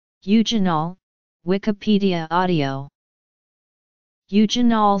Eugenol, Wikipedia audio.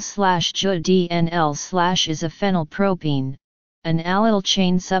 Eugenol/JDNL/ is a phenylpropene, an allyl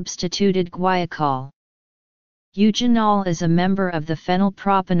chain substituted guaiacol. Eugenol is a member of the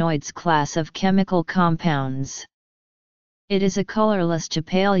phenylpropenoids class of chemical compounds. It is a colorless to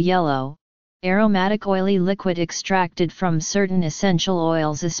pale yellow, aromatic oily liquid extracted from certain essential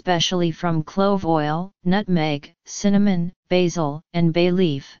oils, especially from clove oil, nutmeg, cinnamon, basil, and bay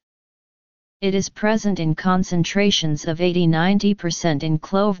leaf. It is present in concentrations of 80–90% in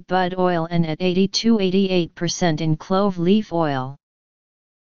clove bud oil and at 80–88% in clove leaf oil.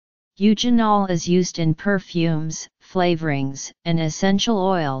 Eugenol is used in perfumes, flavorings, and essential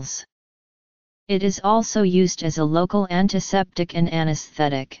oils. It is also used as a local antiseptic and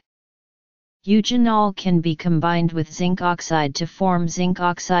anesthetic. Eugenol can be combined with zinc oxide to form zinc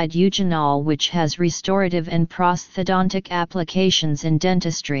oxide eugenol, which has restorative and prosthodontic applications in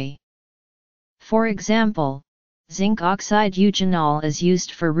dentistry. For example, zinc oxide eugenol is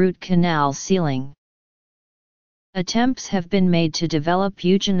used for root canal sealing. Attempts have been made to develop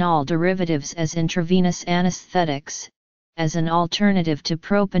eugenol derivatives as intravenous anesthetics, as an alternative to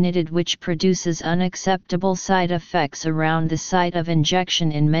propanidine, which produces unacceptable side effects around the site of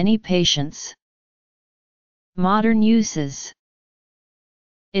injection in many patients. Modern uses.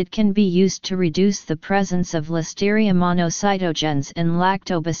 It can be used to reduce the presence of Listeria monocytogenes and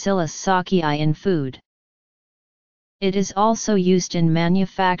Lactobacillus sakei in food. It is also used in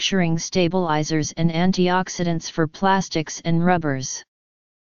manufacturing stabilizers and antioxidants for plastics and rubbers.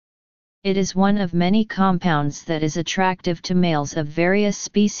 It is one of many compounds that is attractive to males of various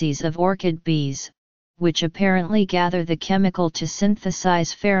species of orchid bees, which apparently gather the chemical to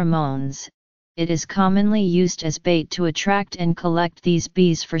synthesize pheromones. It is commonly used as bait to attract and collect these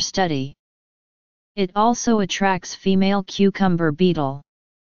bees for study. It also attracts female cucumber beetle.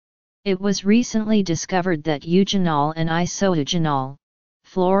 It was recently discovered that eugenol and isoeugenol,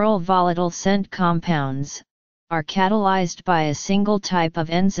 floral volatile scent compounds, are catalyzed by a single type of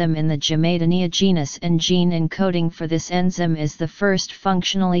enzyme in the Gimatinea genus, and gene encoding for this enzyme is the first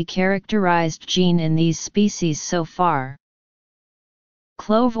functionally characterized gene in these species so far.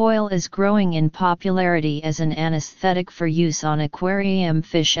 Clove oil is growing in popularity as an anesthetic for use on aquarium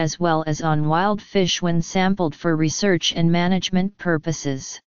fish as well as on wild fish when sampled for research and management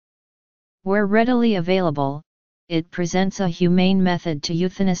purposes. Where readily available, it presents a humane method to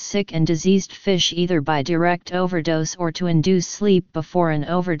euthanize sick and diseased fish either by direct overdose or to induce sleep before an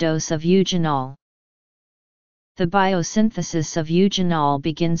overdose of eugenol. The biosynthesis of eugenol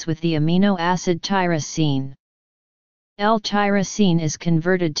begins with the amino acid tyrosine. L-tyrosine is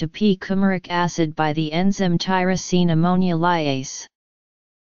converted to p-coumaric acid by the enzyme tyrosine ammonia lyase.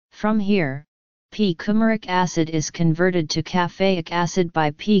 From here, p-coumaric acid is converted to caffeic acid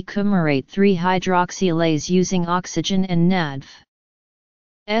by p-coumarate 3-hydroxylase using oxygen and NADP.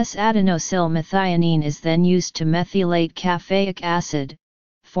 S-adenosyl-methionine is then used to methylate caffeic acid,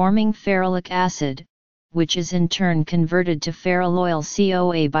 forming ferulic acid, which is in turn converted to feruloyl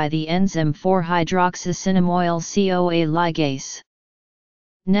CoA by the enzyme 4-hydroxycinnamoyl CoA ligase.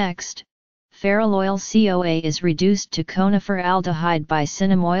 Next, feruloyl CoA is reduced to coniferaldehyde by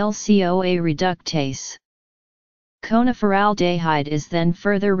cinnamoyl CoA reductase. Coniferaldehyde is then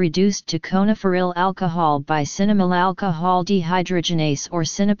further reduced to coniferyl alcohol by cinnamyl alcohol dehydrogenase or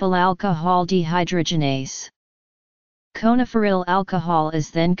cinnapyl alcohol dehydrogenase. Coniferyl alcohol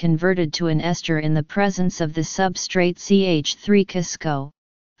is then converted to an ester in the presence of the substrate CH3-Cusco,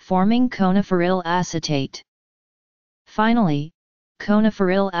 forming coniferyl acetate. Finally,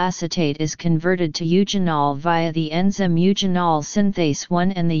 coniferyl acetate is converted to eugenol via the enzyme eugenol synthase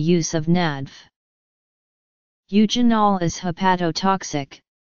 1 and the use of NADP. Eugenol is hepatotoxic,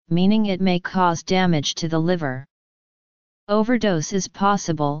 meaning it may cause damage to the liver. Overdose is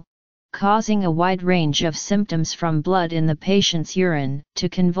possible, causing a wide range of symptoms from blood in the patient's urine, to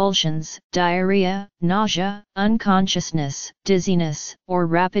convulsions, diarrhea, nausea, unconsciousness, dizziness, or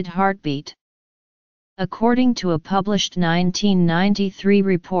rapid heartbeat. According to a published 1993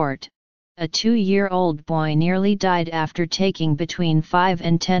 report, a 2-year-old boy nearly died after taking between 5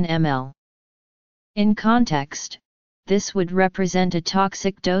 and 10 ml. In context, this would represent a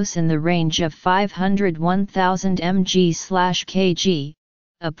toxic dose in the range of 501,000 mg/kg,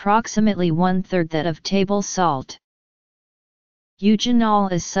 approximately 1/3 that of table salt.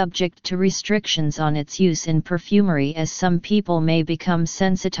 Eugenol is subject to restrictions on its use in perfumery as some people may become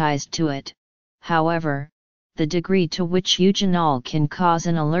sensitized to it. However, the degree to which eugenol can cause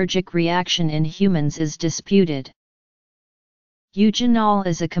an allergic reaction in humans is disputed. Eugenol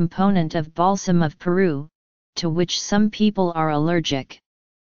is a component of balsam of Peru, to which some people are allergic.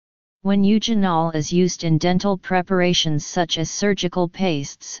 When eugenol is used in dental preparations such as surgical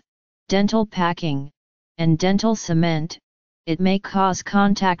pastes, dental packing, and dental cement, it may cause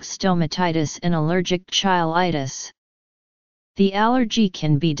contact stomatitis and allergic cheilitis. The allergy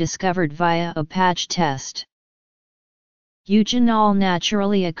can be discovered via a patch test. Eugenol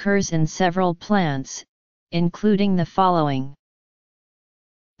naturally occurs in several plants, including the following: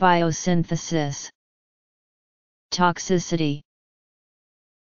 biosynthesis, toxicity,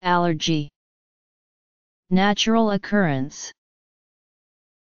 allergy, natural occurrence.